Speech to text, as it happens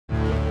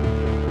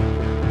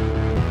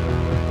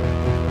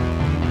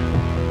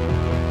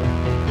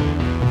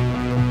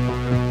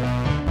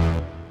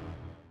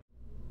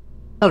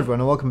Hello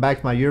everyone and welcome back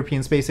to my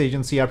European Space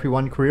Agency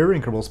RP-1 career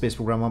in Kerbal Space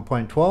Program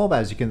 1.12.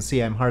 As you can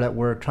see, I'm hard at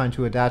work trying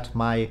to adapt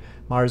my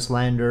Mars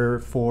lander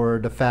for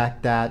the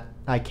fact that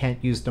I can't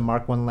use the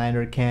Mark 1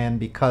 lander can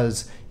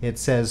because it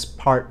says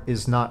part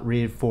is not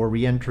rated for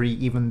re-entry,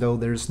 even though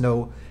there's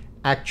no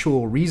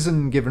actual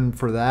reason given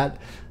for that.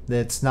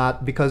 It's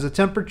not because of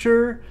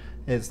temperature,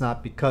 it's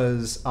not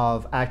because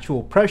of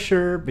actual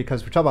pressure,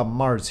 because we're talking about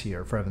Mars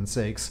here, for heaven's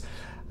sakes.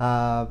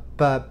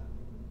 But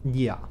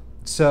yeah.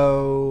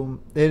 So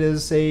it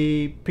is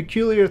a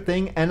peculiar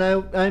thing, and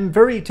I'm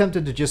very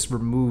tempted to just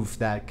remove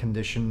that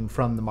condition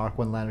from the Mark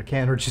 1 lander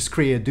can, or just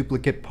create a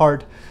duplicate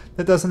part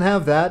that doesn't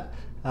have that.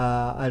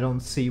 I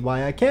don't see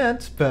why I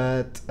can't,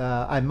 but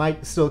I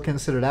might still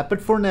consider that.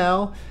 But for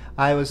now,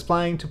 I was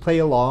planning to play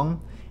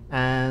along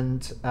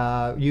and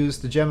use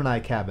the Gemini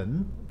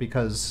cabin,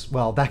 because,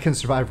 well, that can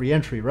survive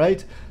re-entry,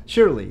 right?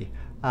 Surely.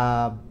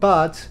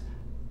 But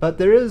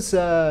there is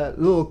a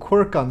little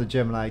quirk on the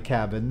Gemini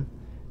cabin.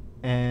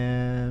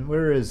 And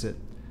where is it?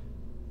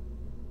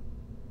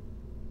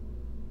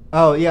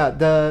 Oh yeah,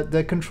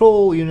 the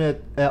control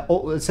unit,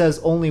 it says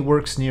only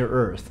works near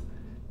Earth,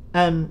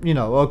 and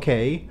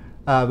okay,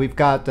 we've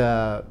got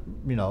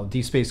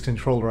D-Space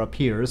controller up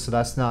here, so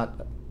that's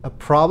not a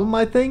problem,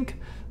 I think,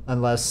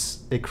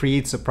 unless it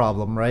creates a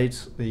problem, right?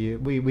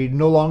 We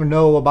no longer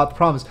know about the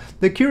problems.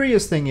 The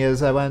curious thing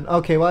is, I went,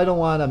 okay, well, I don't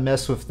want to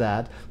mess with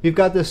that. We've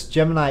got this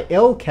Gemini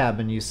L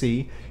cabin, you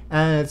see,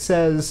 and it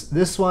says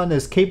this one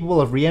is capable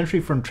of re-entry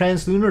from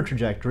translunar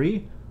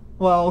trajectory.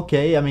 Well,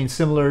 okay, I mean,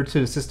 similar to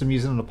the system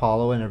using an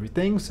Apollo and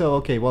everything, so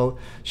okay, well,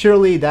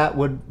 surely that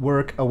would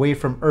work away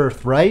from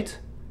Earth, right?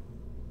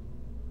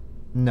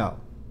 No.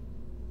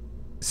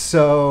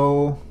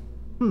 So,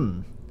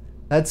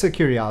 that's a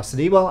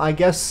curiosity. Well, I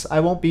guess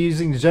I won't be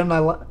using the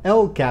Gemini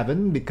L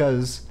cabin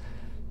because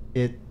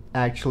it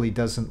actually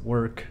doesn't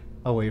work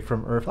away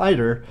from Earth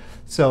either,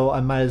 so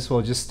I might as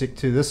well just stick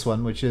to this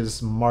one, which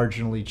is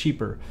marginally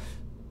cheaper.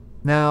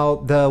 Now,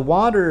 the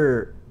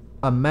water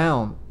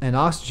amount and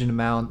oxygen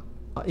amount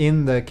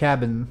in the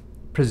cabin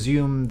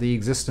presume the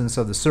existence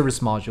of the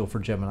service module for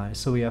Gemini,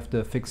 so we have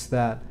to fix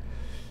that.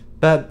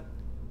 But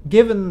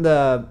given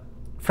the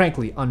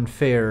frankly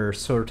unfair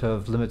sort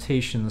of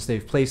limitations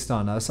they've placed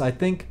on us, I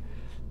think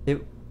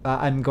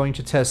I'm going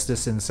to test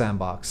this in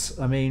Sandbox.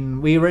 I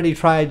mean, we already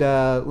tried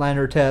a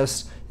lander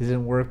test. It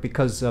didn't work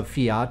because of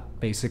fiat.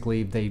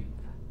 Basically, they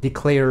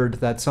declared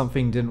that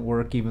something didn't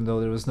work even though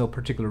there was no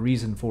particular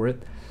reason for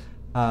it.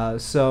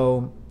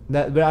 So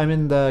that I'm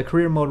in the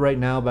career mode right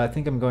now, but I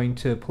think I'm going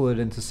to pull it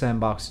into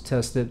Sandbox to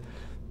test it.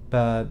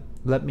 But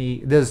I'm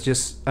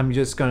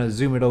just going to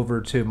zoom it over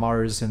to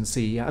Mars and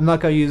see. I'm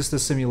not going to use the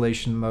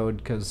simulation mode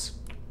because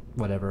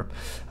whatever.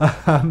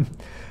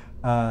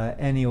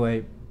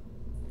 Anyway.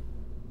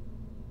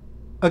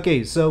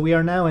 Okay, so we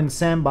are now in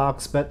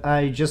Sandbox, but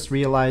I just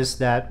realized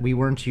that we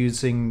weren't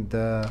using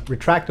the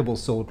retractable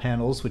solar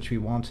panels, which we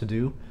want to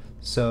do.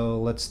 So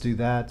let's do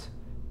that.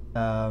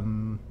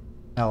 I'll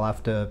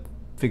have to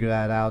figure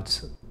that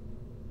out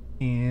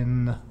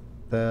in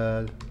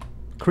the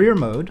career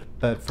mode,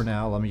 but for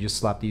now, let me just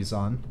slap these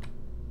on.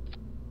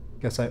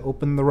 Guess I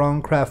opened the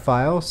wrong craft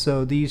file,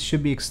 so these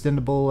should be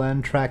extendable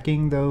and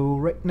tracking, though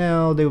right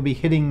now they will be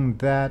hitting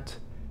that.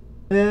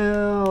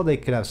 Well, they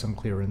could have some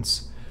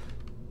clearance.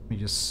 Let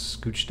me just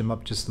scooch them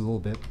up just a little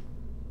bit.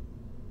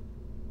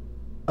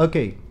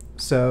 Okay,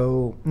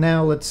 so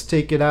now let's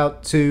take it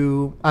out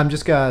to... I'm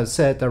just gonna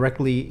set it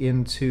directly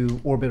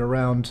into orbit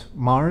around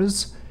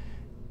Mars,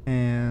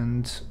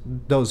 and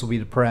those will be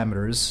the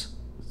parameters.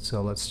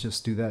 So let's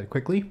just do that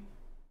quickly.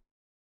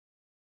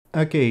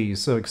 Okay,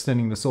 so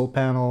extending the solar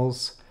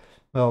panels.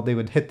 Well, they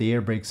would hit the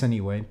air brakes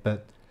anyway,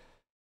 but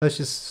let's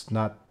just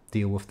not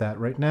deal with that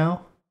right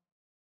now.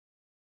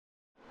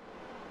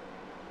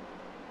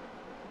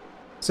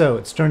 So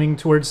it's turning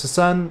towards the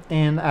sun,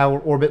 and our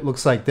orbit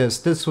looks like this.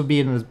 This would be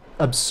an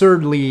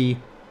absurdly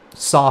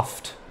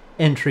soft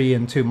entry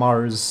into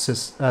Mars,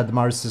 the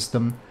Mars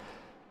system,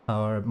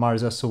 or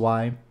Mars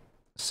SOI.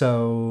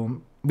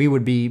 So we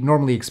would be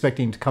normally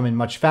expecting to come in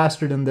much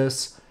faster than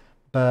this,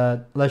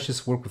 but let's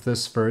just work with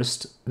this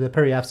first. The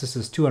periapsis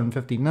is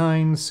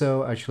 259,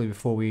 so actually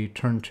before we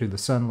turn to the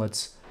sun,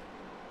 let's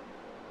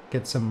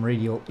get some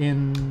radial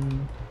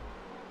in.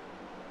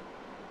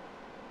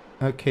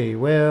 Okay,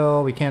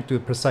 well, we can't do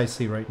it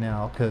precisely right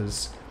now,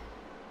 because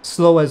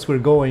slow as we're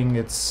going,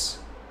 it's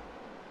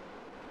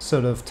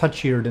sort of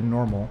touchier than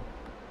normal.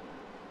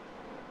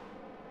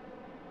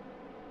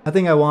 I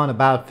think I want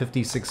about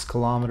 56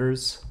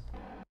 kilometers.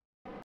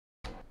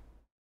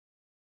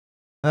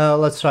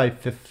 Let's try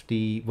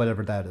 50,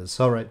 whatever that is.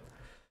 Alright.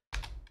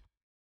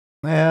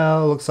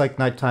 Well, looks like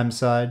nighttime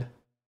side.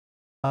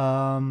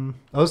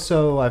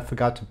 Also, I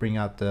forgot to bring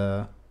out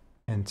the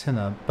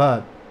antenna,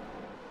 but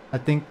I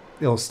think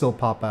it'll still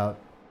pop out.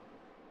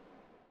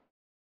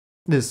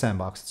 This is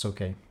Sandbox, it's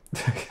okay.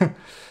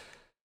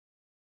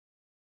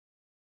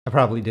 I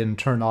probably didn't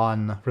turn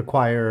on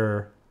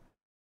require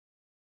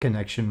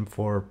connection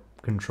for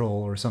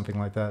control or something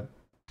like that.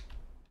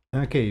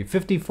 Okay,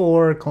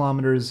 54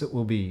 kilometers it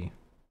will be.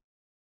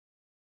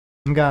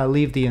 I'm gonna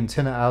leave the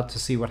antenna out to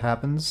see what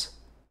happens.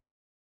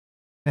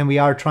 And we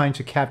are trying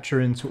to capture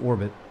into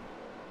orbit.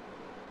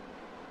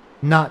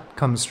 Not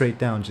come straight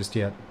down just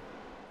yet.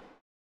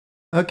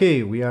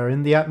 Okay, we are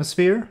in the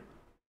atmosphere.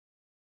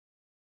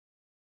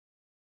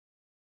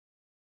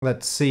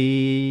 Let's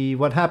see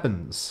what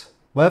happens.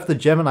 What if the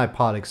Gemini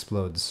pod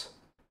explodes?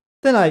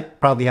 Then I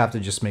probably have to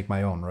just make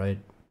my own, right?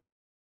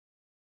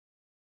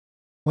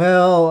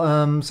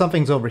 Well,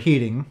 something's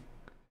overheating.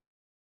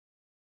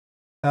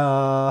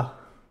 I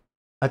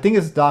think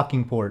it's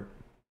docking port.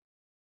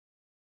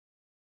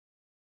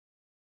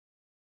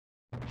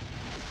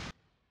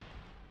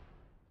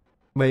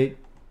 Wait,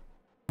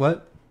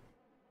 what?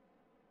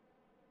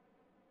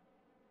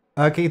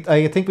 Okay,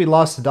 I think we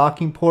lost the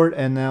docking port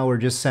and now we're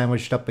just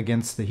sandwiched up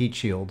against the heat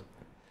shield.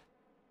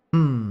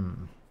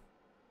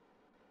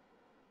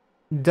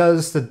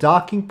 Does the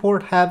docking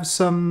port have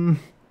some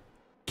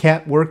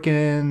can't work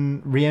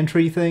in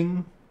re-entry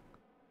thing?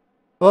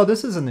 Well,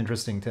 this is an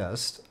interesting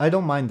test. I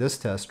don't mind this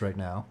test right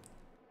now.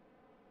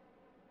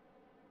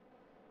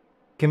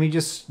 Can we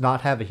just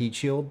not have a heat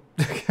shield?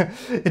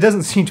 It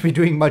doesn't seem to be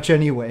doing much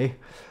anyway.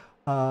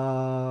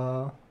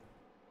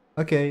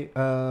 Okay,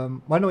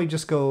 why don't we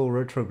just go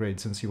retrograde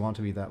since you want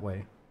to be that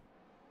way?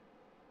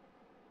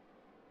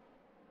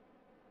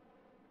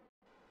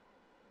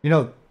 You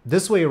know,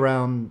 this way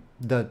around,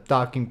 the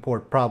docking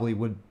port probably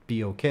would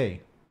be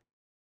okay.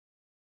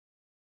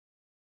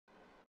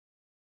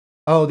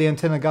 Oh, the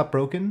antenna got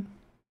broken?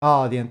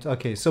 Oh,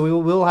 okay, so we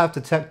will have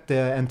to tuck the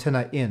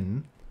antenna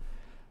in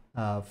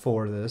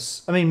for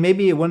this. I mean,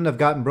 maybe it wouldn't have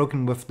gotten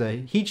broken with the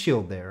heat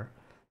shield there,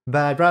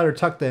 but I'd rather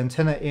tuck the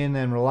antenna in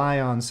and rely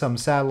on some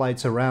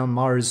satellites around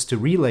Mars to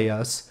relay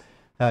us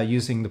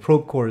using the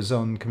probe core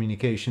zone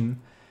communication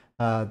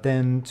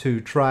than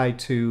to try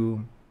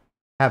to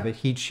have a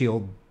heat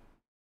shield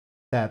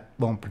that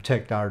won't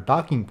protect our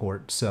docking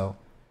port, so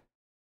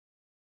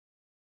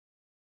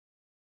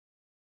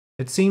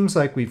it seems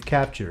like we've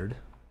captured.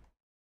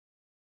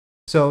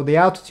 So the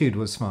altitude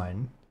was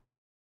fine.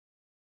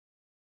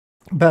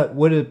 But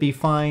would it be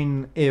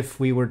fine if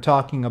we were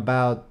talking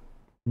about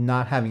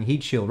not having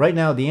heat shield? Right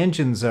now the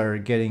engines are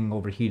getting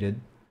overheated.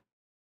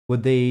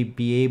 Would they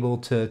be able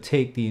to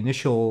take the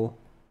initial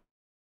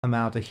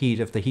amount of heat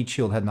if the heat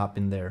shield had not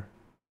been there?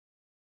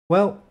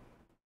 Well,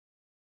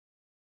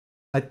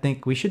 I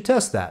think we should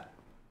test that.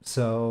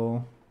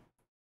 So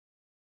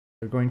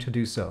we're going to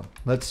do so.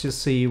 Let's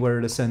just see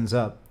where this ends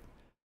up.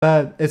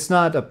 But it's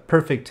not a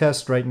perfect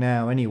test right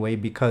now anyway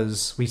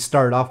because we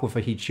started off with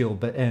a heat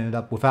shield but ended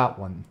up without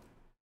one.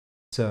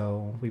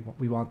 So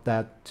we want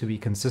that to be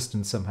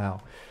consistent somehow.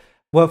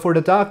 Well, for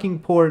the docking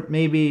port,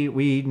 maybe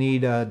we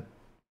need a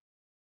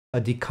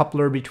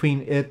decoupler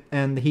between it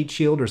and the heat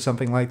shield or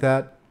something like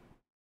that.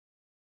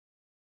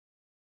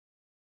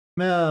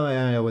 Well,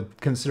 I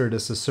would consider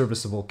this a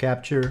serviceable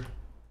capture.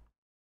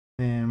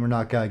 And we're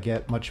not going to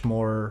get much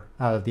more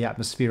out of the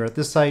atmosphere at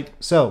this site.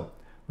 So,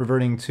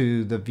 reverting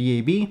to the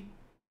VAB.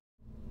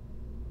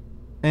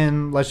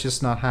 And let's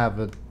just not have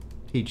a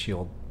heat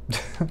shield.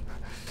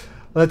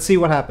 Let's see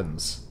what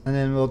happens. And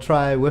then we'll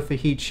try with a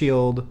heat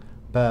shield,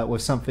 but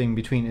with something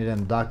between it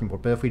and the docking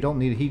port. But if we don't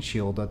need a heat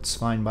shield, that's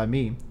fine by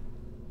me.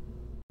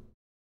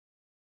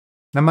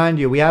 Now mind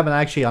you, we haven't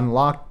actually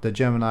unlocked the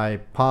Gemini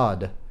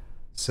pod,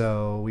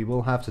 so we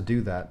will have to do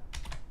that.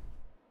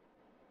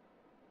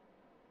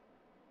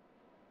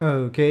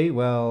 Okay,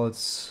 well,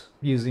 it's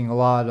using a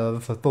lot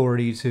of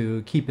authority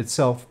to keep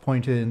itself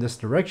pointed in this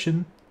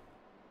direction.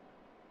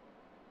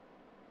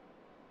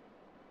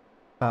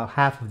 About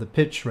half of the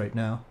pitch right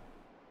now.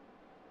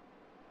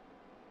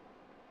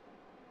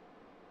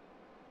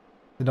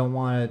 I don't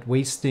want it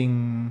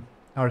wasting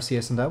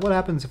RCS and that. What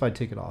happens if I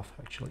take it off,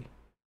 actually?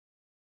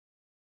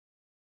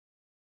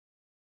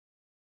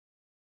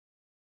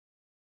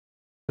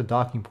 The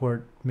docking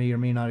port may or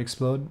may not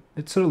explode.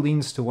 It sort of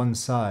leans to one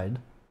side.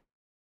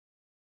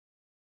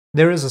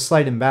 There is a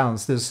slight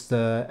imbalance. There's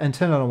the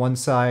antenna on one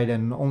side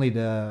and only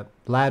the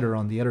ladder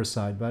on the other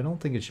side, but I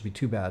don't think it should be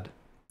too bad.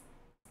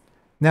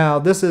 Now,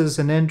 this is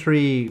an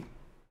entry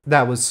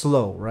that was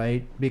slow,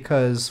 right?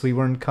 Because we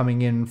weren't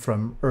coming in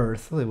from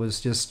Earth. It was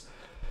just,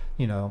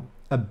 you know,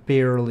 a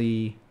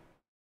barely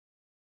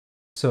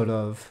sort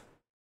of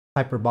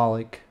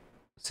hyperbolic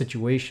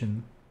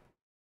situation.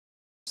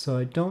 So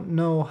I don't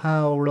know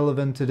how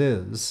relevant it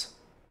is.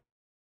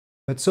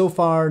 But so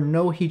far,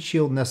 no heat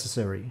shield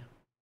necessary.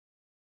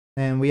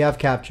 And we have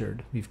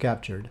captured. We've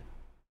captured.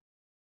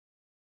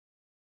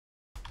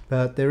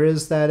 But there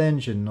is that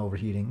engine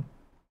overheating.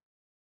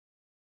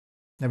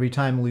 Every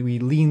time we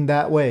lean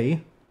that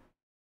way,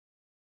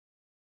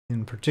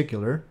 in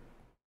particular.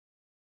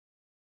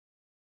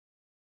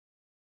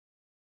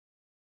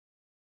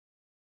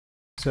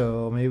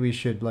 So maybe we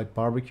should like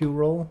barbecue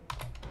roll.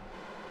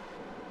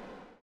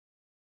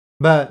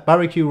 But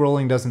barbecue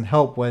rolling doesn't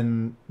help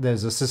when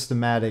there's a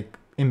systematic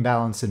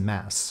imbalance in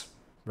mass,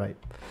 right?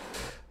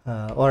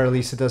 Or at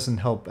least it doesn't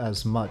help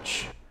as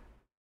much.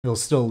 It'll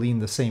still lean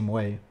the same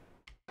way.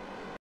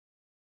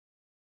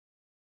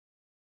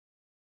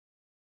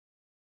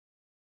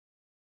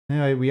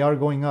 Anyway, we are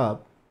going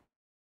up.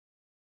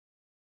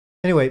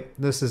 Anyway,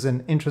 this is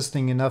an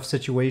interesting enough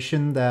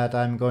situation that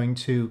I'm going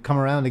to come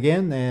around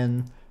again,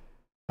 and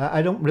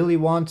I don't really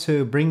want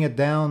to bring it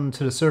down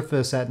to the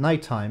surface at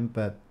nighttime,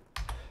 but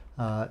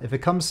if it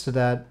comes to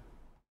that,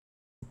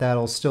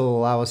 that'll still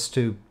allow us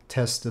to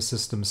test the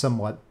system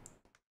somewhat.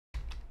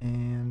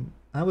 And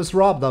I was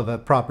robbed of a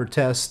proper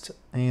test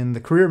in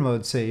the career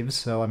mode saves,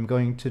 so I'm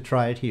going to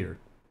try it here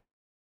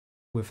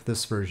with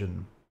this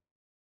version.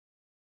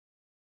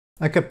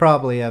 I could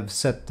probably have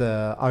set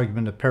the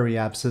argument of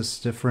periapsis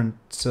different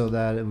so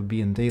that it would be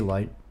in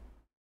daylight.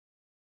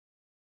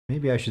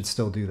 Maybe I should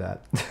still do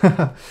that.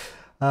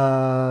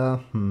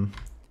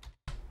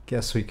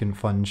 Guess we can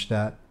funge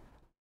that.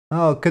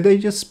 Oh, could they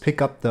just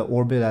pick up the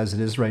orbit as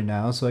it is right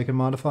now so I can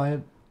modify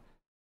it?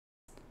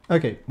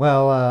 Okay,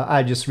 well,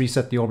 I just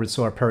reset the orbit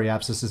so our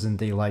periapsis is in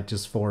daylight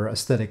just for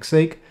aesthetic's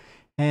sake.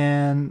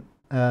 And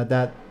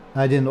that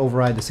I didn't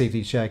override the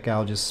safety check.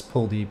 I'll just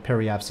pull the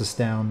periapsis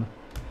down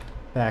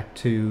back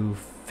to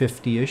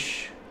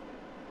 50-ish.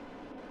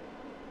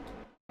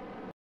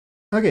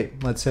 Okay,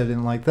 let's head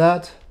in like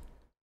that.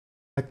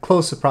 A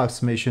close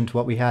approximation to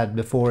what we had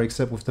before,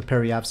 except with the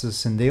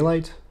periapsis in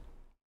daylight.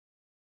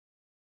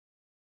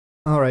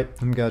 Alright,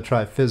 I'm gonna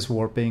try fizz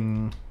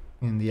warping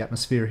in the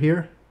atmosphere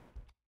here.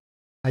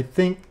 I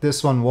think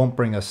this one won't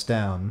bring us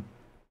down.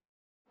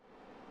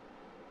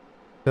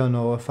 Don't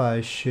know if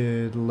I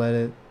should let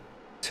it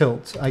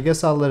tilt. I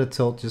guess I'll let it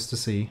tilt just to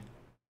see.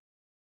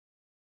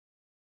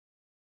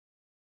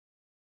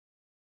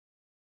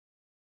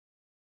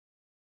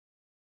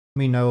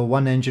 We know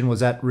one engine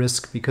was at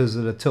risk because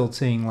of the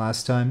tilting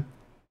last time.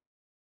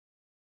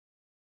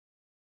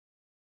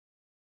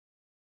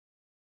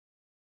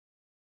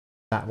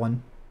 That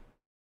one.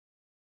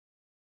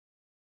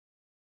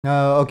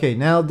 Okay,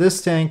 now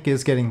this tank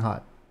is getting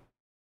hot.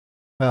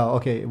 Well,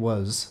 okay, it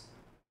was.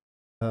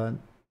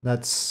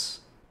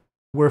 That's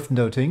worth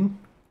noting.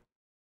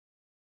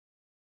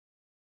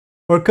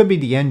 Or it could be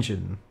the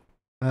engine.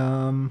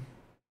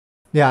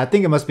 Yeah, I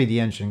think it must be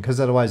the engine, because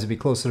otherwise it'd be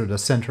closer to the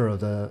center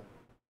of the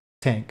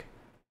tank.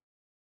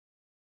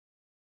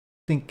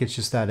 I think it's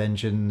just that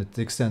engine that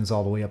extends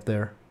all the way up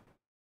there.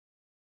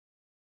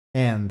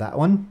 And that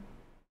one.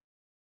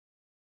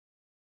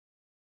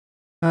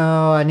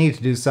 Oh, I need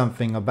to do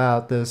something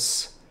about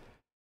this.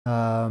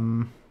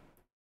 I'm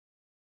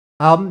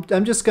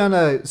just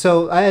gonna...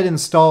 So I had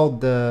installed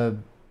the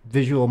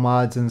visual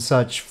mods and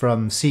such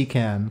from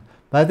CCAN,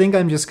 but I think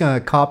I'm just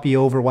gonna copy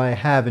over what I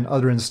have in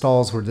other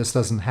installs where this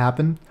doesn't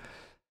happen.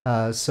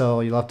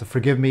 So you'll have to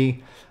forgive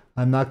me.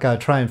 I'm not gonna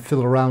try and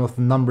fiddle around with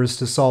the numbers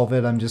to solve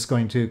it. I'm just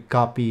going to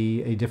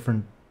copy a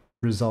different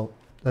result,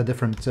 a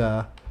different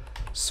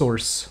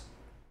source.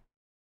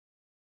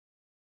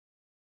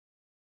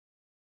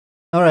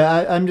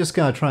 Alright, I'm just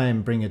gonna try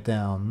and bring it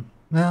down.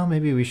 Well,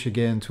 maybe we should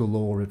get into a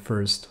low orbit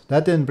first.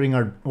 That didn't bring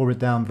our orbit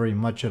down very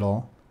much at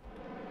all.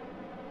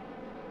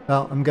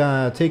 Well, I'm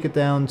gonna take it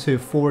down to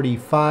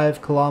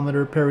 45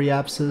 kilometer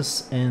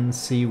periapsis and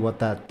see what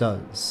that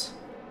does.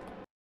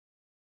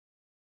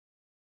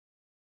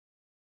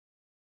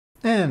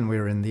 And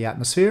we're in the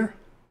atmosphere.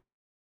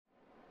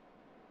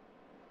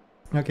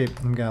 Okay,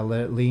 I'm gonna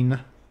let it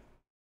lean.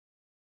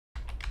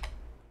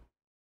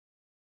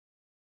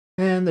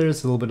 And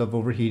there's a little bit of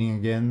overheating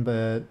again,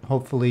 but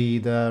hopefully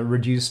the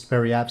reduced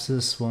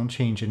periapsis won't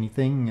change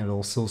anything.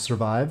 It'll still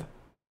survive.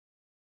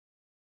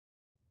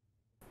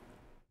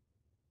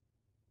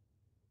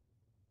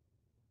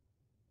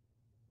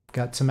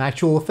 Got some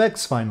actual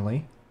effects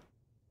finally.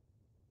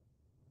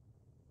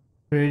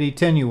 Pretty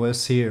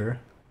tenuous here.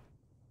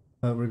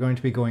 But we're going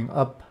to be going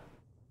up.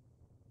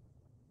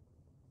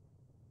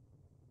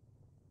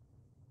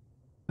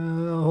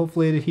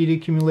 Hopefully the heat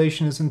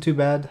accumulation isn't too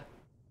bad.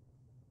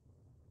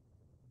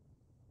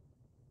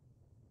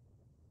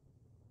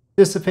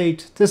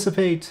 Dissipate,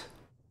 dissipate.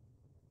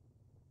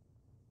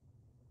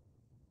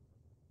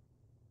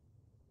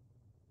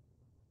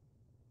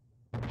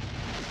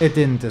 It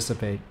didn't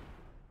dissipate.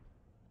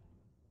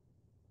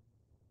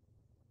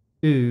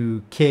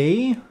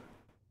 Okay.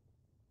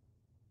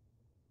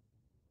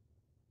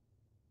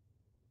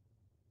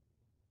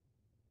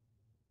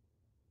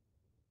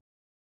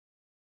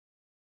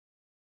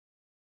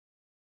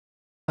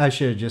 I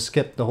should have just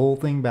kept the whole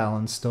thing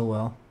balanced, oh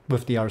well.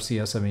 With the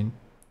RCS, I mean.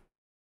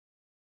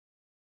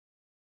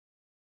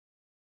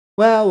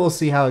 Well, we'll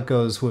see how it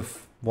goes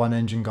with one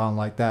engine gone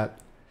like that.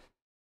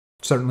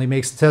 Certainly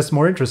makes the test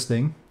more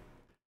interesting.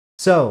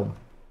 So,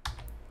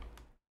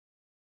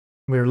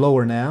 we're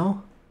lower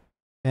now.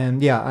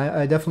 And yeah,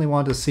 I definitely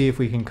want to see if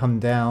we can come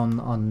down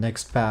on the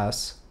next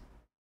pass.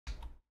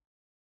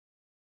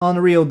 On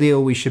the real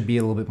deal, we should be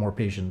a little bit more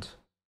patient.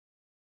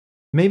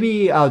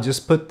 Maybe I'll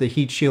just put the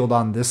heat shield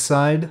on this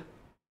side.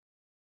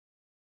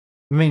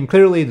 I mean,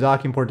 clearly the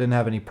docking port didn't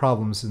have any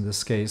problems in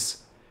this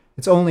case.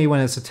 It's only when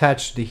it's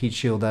attached to the heat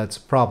shield that's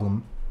a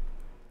problem.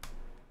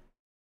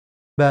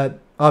 But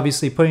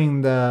obviously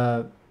putting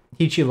the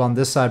heat shield on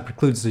this side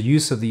precludes the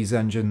use of these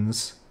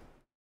engines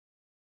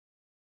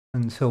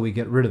until we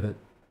get rid of it.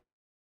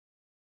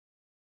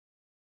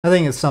 I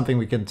think it's something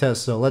we can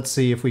test, so let's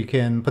see if we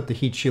can put the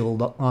heat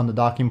shield on the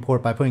docking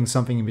port by putting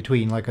something in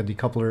between, like a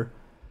decoupler,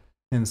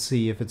 and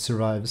see if it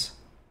survives.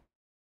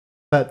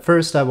 But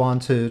first I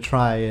want to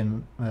try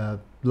and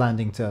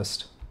landing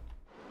test.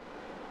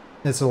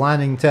 It's a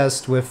landing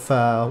test with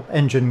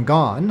engine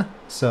gone,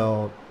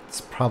 so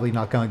it's probably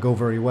not going to go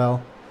very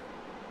well.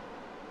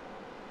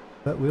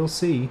 But we'll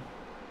see.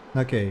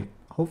 Okay,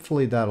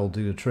 hopefully that'll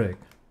do the trick.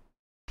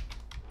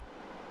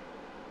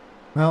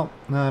 Well,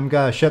 I'm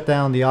gonna shut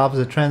down the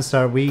opposite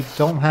transtart. We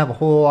don't have a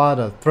whole lot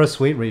of thrust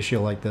weight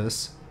ratio like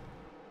this.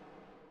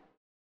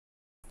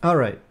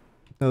 Alright,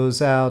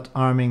 goes out,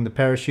 arming the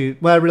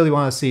parachute. What I really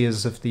want to see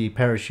is if the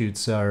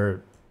parachutes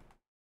are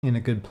in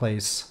a good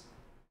place.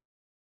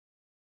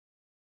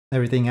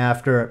 Everything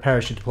after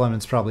parachute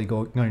deployment is probably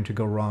going to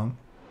go wrong.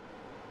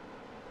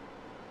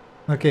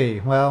 Okay,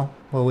 well,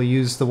 will we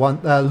use the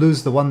one,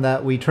 lose the one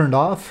that we turned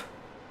off?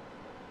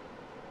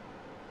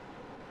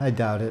 I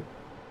doubt it.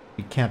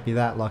 We can't be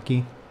that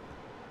lucky.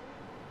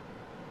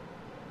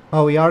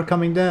 Oh, we are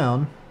coming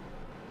down.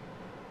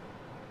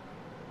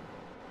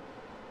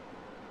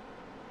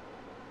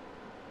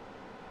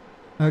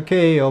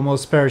 Okay,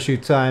 almost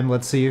parachute time.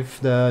 Let's see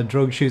if the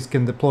drogue chutes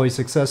can deploy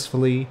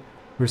successfully.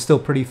 We're still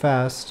pretty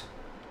fast.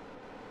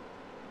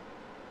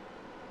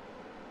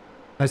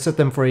 I set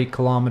them for 8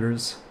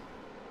 kilometers.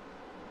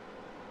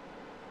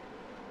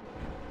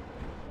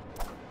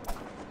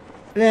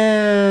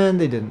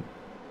 And they didn't.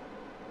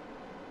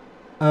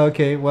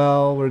 Okay,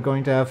 well, we're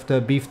going to have to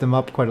beef them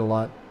up quite a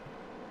lot.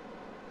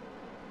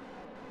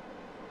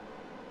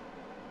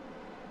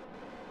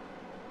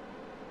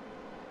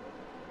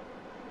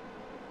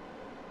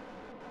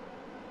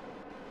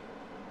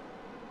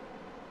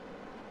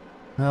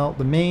 Well,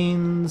 the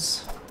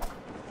mains...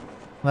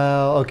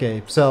 Well,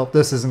 okay, so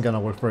this isn't gonna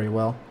work very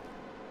well.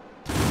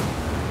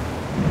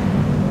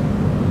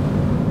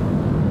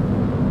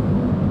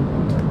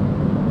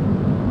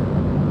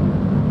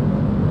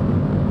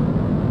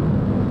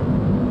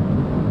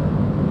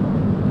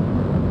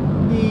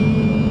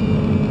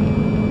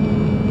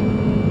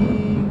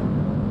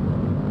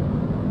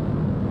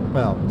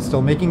 Well,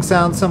 still making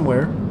sound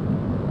somewhere.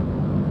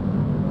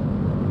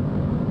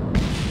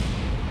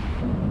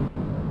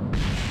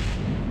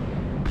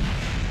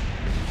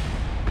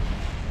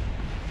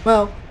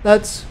 Well,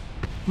 that's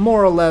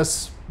more or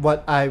less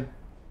what I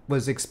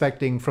was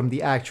expecting from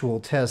the actual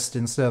test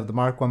instead of the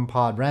Mark 1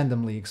 pod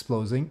randomly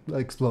exploding.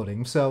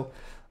 So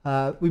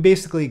we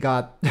basically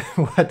got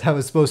what I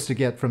was supposed to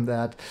get from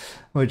that,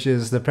 which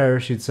is the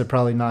parachutes are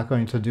probably not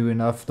going to do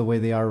enough the way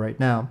they are right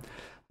now.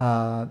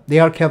 They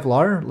are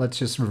Kevlar. Let's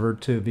just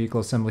revert to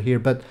vehicle assembly here,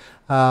 but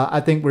I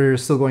think we're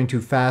still going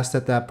too fast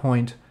at that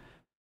point,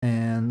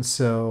 and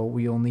so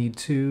we'll need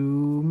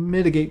to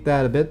mitigate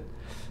that a bit.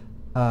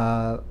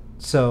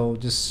 So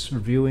just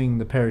reviewing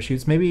the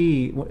parachutes,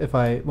 maybe if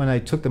when I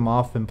took them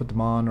off and put them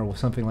on or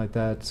something like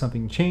that,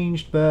 something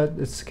changed, but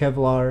it's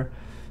Kevlar.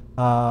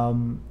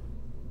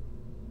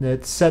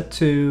 It's set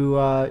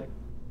to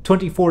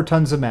 24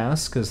 tons of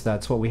mass, because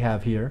that's what we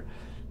have here.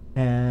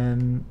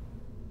 And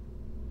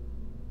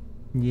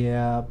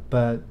yeah,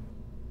 but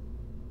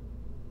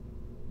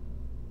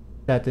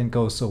that didn't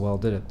go so well,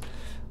 did it?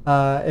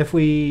 If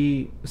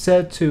we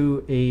set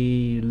to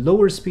a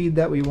lower speed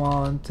that we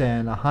want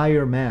and a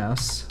higher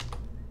mass,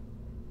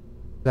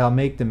 that'll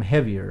make them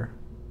heavier.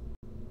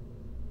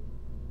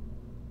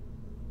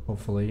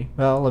 Hopefully.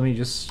 Well, let me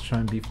just try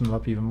and beef them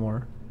up even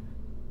more.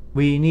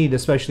 We need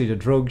especially the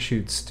drogue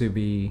chutes to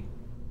be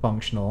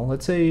functional.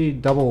 Let's say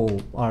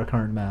double our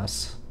current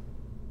mass.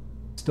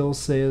 Still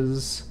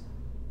says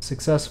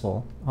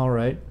successful.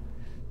 Alright.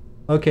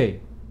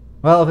 Okay.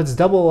 Well, if it's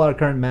double our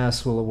current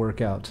mass, will it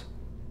work out?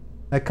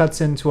 That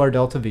cuts into our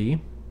delta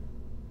V.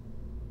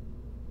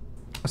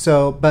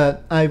 So,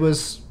 but I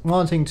was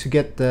wanting to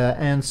get the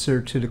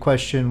answer to the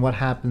question, what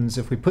happens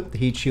if we put the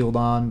heat shield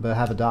on but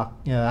have a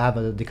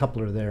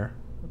decoupler there?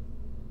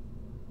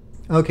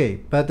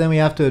 Okay, but then we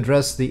have to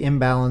address the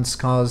imbalance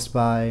caused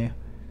by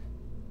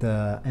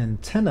the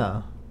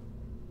antenna.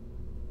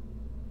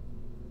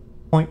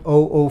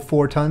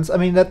 0.004 tons. I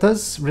mean, that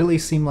does really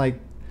seem like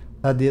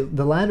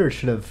the ladder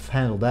should have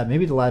handled that.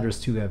 Maybe the ladder is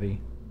too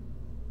heavy.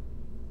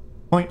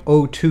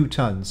 0.02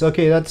 tons.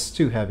 Okay, that's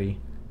too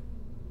heavy.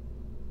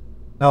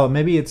 Oh,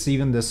 maybe it's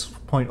even this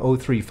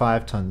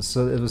 0.035 tons,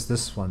 so it was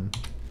this one.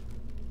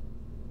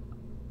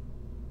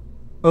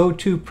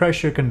 O2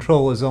 pressure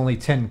control is only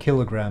 10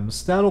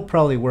 kilograms. That'll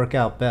probably work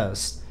out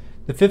best.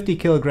 The 50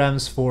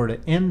 kilograms for the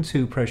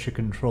N2 pressure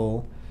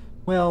control,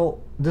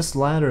 well, this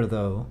ladder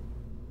though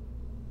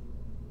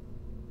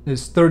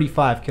is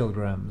 35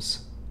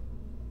 kilograms.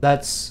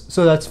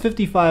 So that's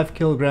 55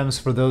 kilograms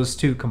for those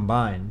two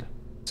combined.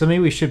 So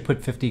maybe we should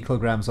put 50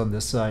 kilograms on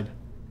this side.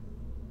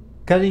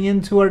 Cutting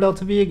into our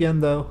delta V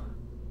again, though.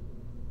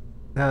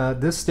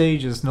 This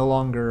stage is no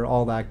longer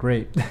all that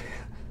great.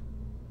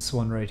 This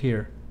one right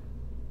here.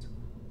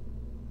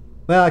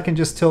 Well, I can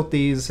just tilt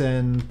these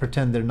and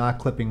pretend they're not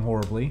clipping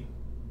horribly.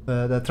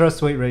 The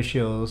thrust weight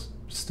ratio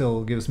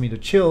still gives me the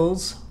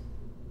chills.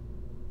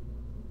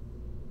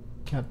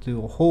 Can't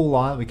do a whole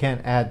lot. We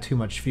can't add too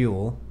much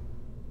fuel.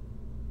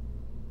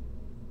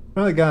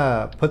 Probably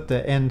gotta put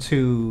the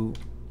N2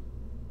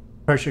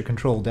 pressure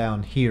control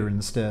down here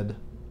instead.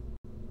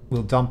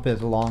 We'll dump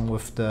it along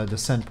with the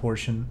descent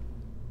portion.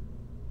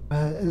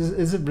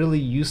 Is it really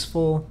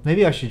useful?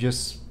 Maybe I should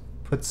just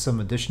put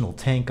some additional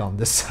tank on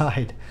this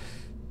side.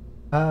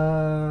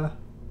 Because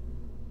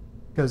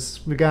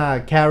we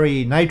gotta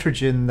carry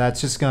nitrogen that's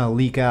just gonna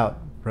leak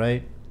out,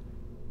 right?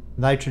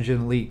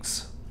 Nitrogen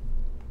leaks.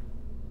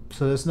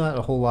 So there's not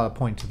a whole lot of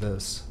point to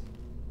this.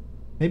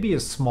 Maybe a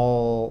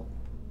small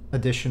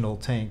additional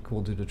tank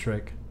will do the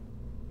trick.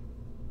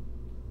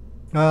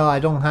 Well, I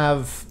don't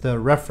have the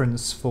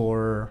reference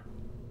for...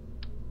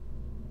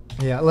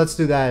 Yeah, let's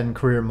do that in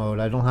career mode.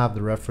 I don't have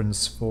the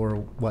reference for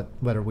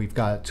whether we've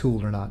got it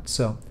tooled or not.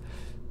 So,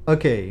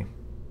 okay.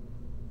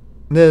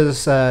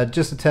 This is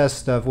just a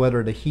test of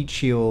whether the heat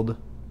shield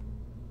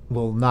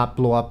will not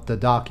blow up the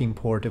docking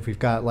port if we've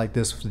got it like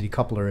this with the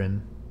decoupler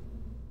in.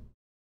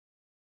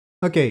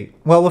 Okay,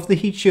 well with the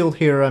heat shield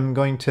here I'm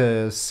going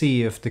to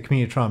see if the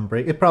commutron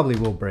break. It probably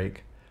will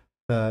break,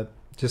 but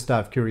just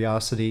out of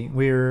curiosity.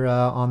 We're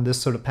on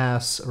this sort of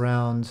pass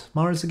around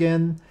Mars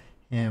again,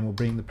 and we'll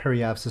bring the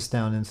periapsis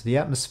down into the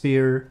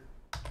atmosphere.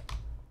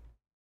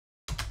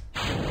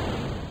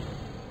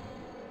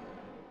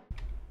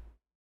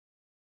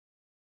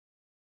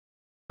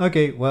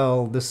 Okay,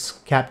 well this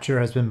capture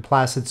has been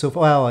placid so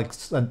far, well,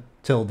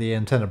 until the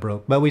antenna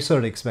broke, but we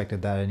sort of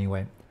expected that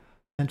anyway.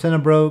 Antenna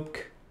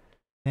broke.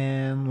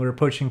 And we're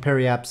approaching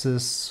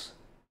periapsis,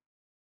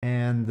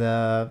 and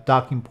the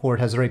docking port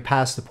has already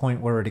passed the point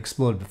where it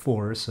exploded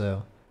before,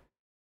 so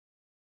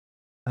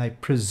I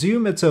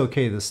presume it's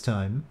okay this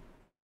time.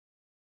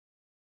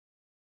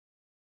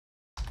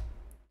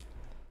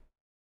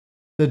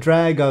 The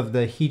drag of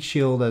the heat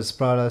shield has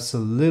brought us a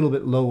little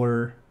bit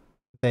lower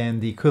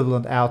than the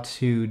equivalent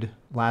altitude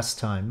last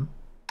time,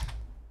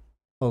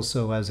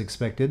 also as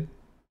expected.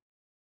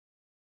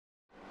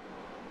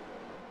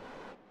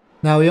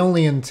 Now we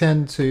only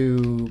intend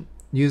to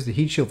use the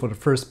heat shield for the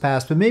first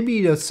pass, but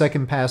maybe a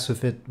second pass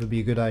with it would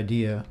be a good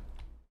idea.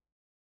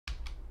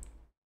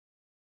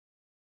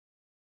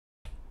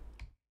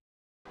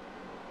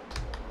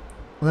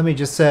 Let me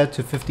just set it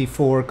to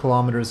 54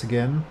 kilometers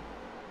again.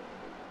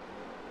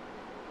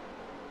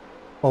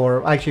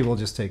 Or actually we'll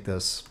just take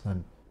this. I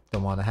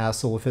don't want to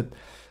hassle with it.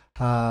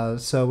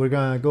 So we're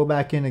going to go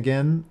back in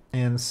again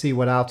and see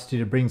what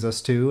altitude it brings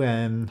us to,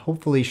 and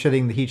hopefully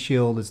shedding the heat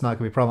shield is not going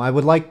to be a problem. I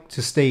would like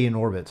to stay in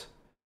orbit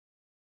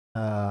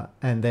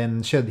and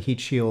then shed the heat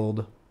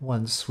shield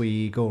once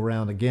we go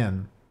around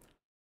again.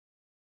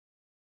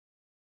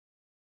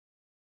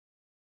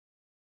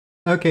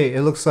 Okay,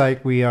 it looks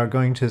like we are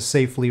going to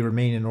safely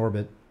remain in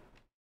orbit.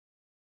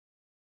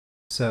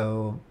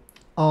 So,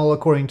 all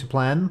according to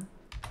plan.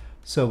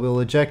 So we'll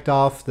eject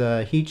off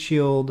the heat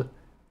shield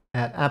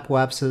at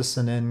apoapsis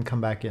and then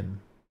come back in.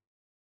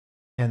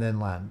 And then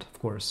land, of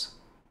course.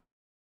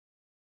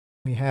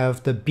 We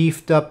have the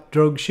beefed up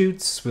drogue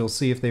chutes. We'll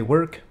see if they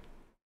work.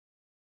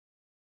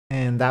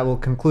 And that will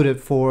conclude it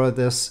for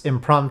this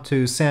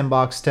impromptu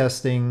sandbox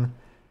testing.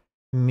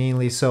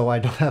 Mainly so I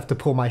don't have to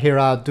pull my hair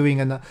out doing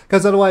enough.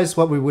 Because otherwise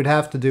what we would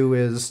have to do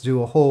is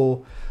do a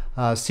whole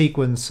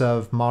sequence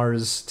of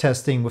Mars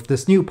testing with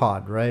this new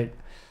pod, right?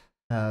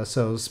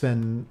 So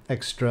spend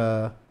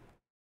extra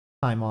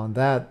time on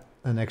that.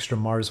 An extra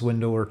Mars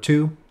window or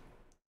two.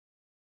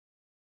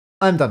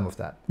 I'm done with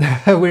that.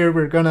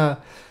 we're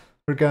gonna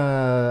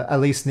at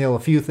least nail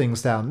a few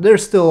things down.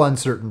 There's still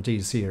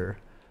uncertainties here.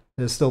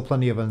 There's still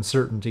plenty of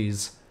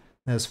uncertainties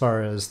as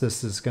far as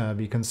this is gonna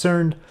be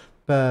concerned,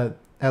 but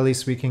at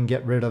least we can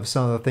get rid of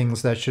some of the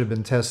things that should have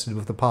been tested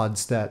with the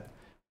pods that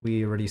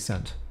we already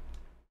sent.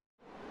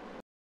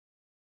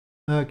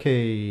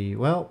 Okay,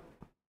 well,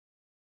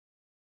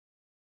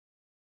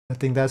 I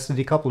think that's the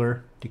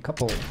decoupler.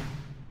 Decouple.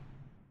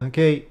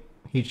 Okay,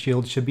 heat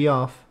shield should be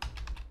off.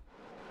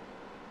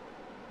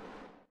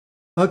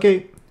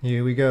 Okay,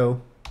 here we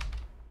go.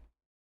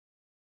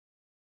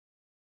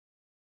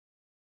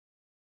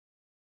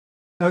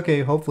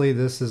 Okay, hopefully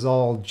this is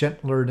all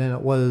gentler than it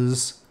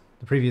was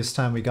the previous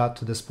time we got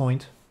to this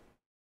point.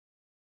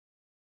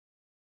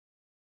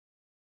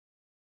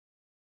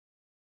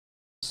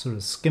 Sort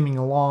of skimming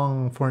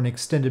along for an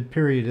extended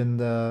period in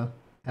the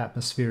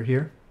atmosphere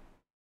here.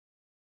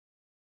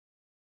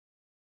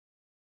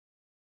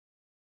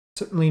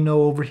 Certainly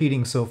no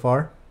overheating so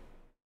far.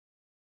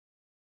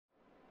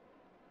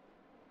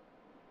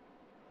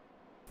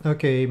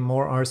 Okay,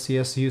 more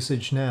RCS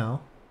usage now.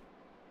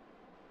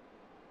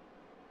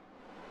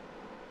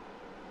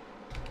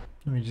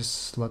 Let me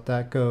just let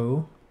that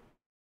go.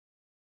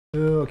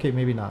 Okay,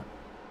 maybe not.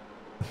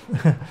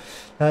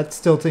 That's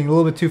tilting a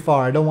little bit too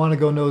far. I don't want to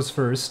go nose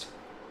first.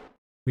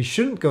 We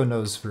shouldn't go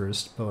nose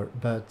first,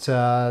 but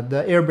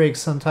the air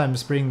brakes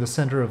sometimes bring the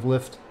center of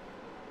lift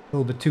a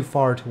little bit too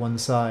far to one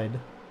side.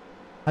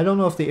 I don't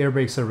know if the air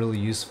brakes are really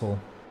useful.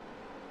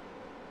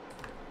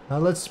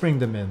 Let's bring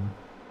them in.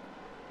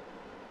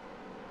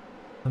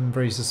 I'm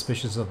very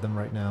suspicious of them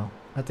right now.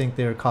 I think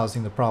they're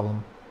causing the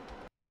problem.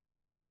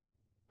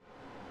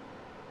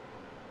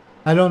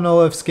 I don't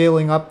know if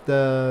scaling up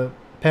the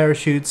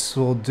parachutes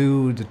will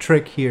do the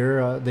trick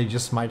here. They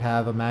just might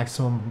have a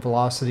maximum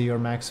velocity or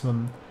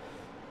maximum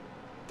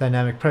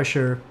dynamic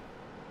pressure.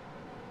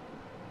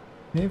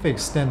 Maybe if I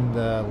extend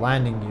the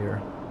landing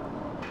gear.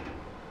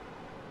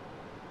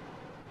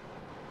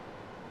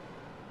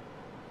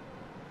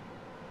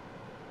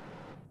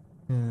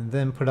 And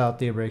then put out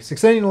the air brakes.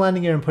 Extending the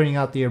landing gear and putting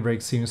out the air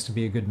brakes seems to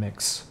be a good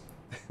mix.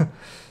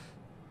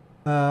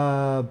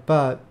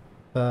 But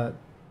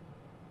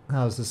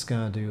how's this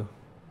gonna do?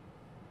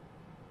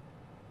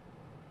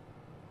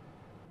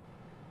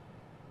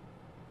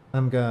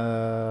 I'm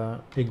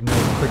gonna ignore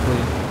it quickly.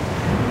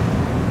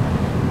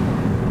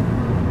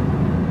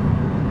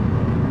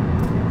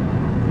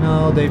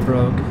 No, they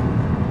broke.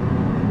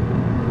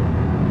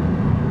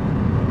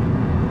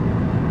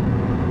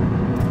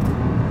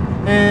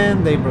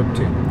 And they broke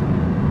too.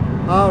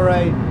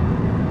 Alright.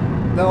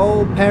 The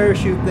old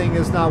parachute thing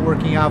is not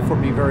working out for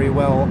me very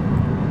well.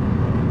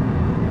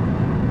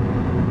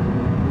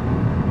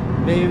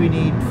 Maybe we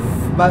need...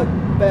 but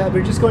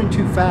we're just going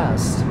too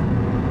fast.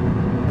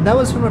 And that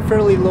was from a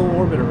fairly low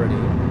orbit already.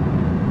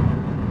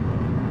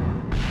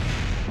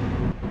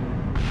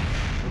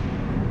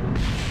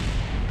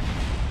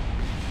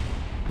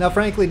 Now,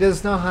 frankly, this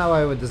is not how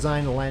I would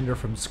design a lander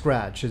from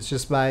scratch. It's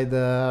just by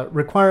the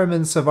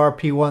requirements of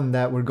RP-1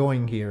 that we're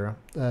going here.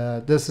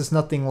 This is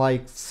nothing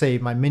like, say,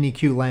 my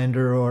Mini-Q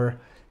lander or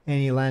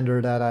any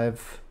lander that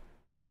I've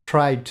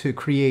tried to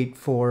create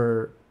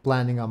for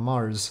landing on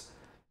Mars.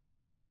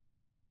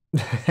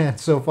 And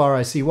so far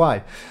I see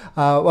why.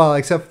 Well,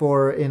 except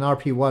for in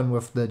RP-1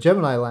 with the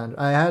Gemini lander.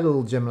 I had a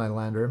little Gemini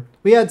lander.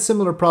 We had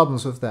similar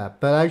problems with that,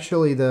 but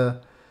actually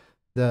the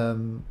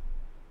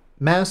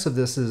mass of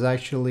this is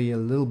actually a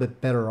little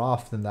bit better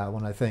off than that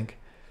one, I think.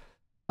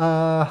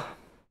 Well,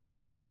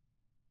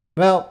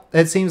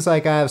 it seems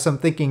like I have some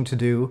thinking to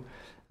do.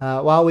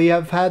 While we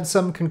have had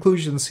some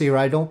conclusions here,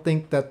 I don't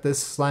think that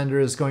this lander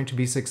is going to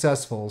be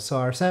successful. So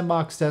our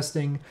sandbox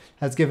testing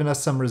has given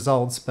us some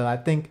results, but I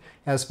think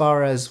as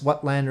far as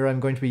what lander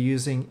I'm going to be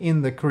using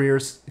in the career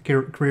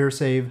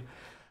save,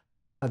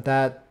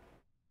 that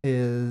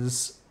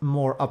is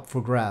more up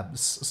for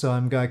grabs. So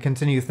I'm going to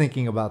continue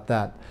thinking about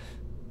that.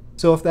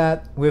 So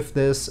with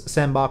this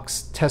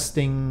sandbox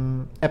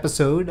testing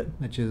episode,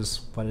 which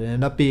is what it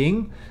ended up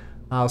being,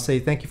 I'll say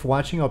thank you for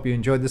watching. I hope you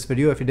enjoyed this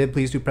video. If you did,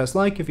 please do press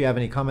like. If you have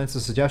any comments or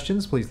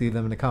suggestions, please leave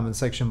them in the comment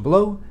section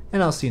below,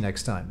 and I'll see you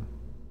next time.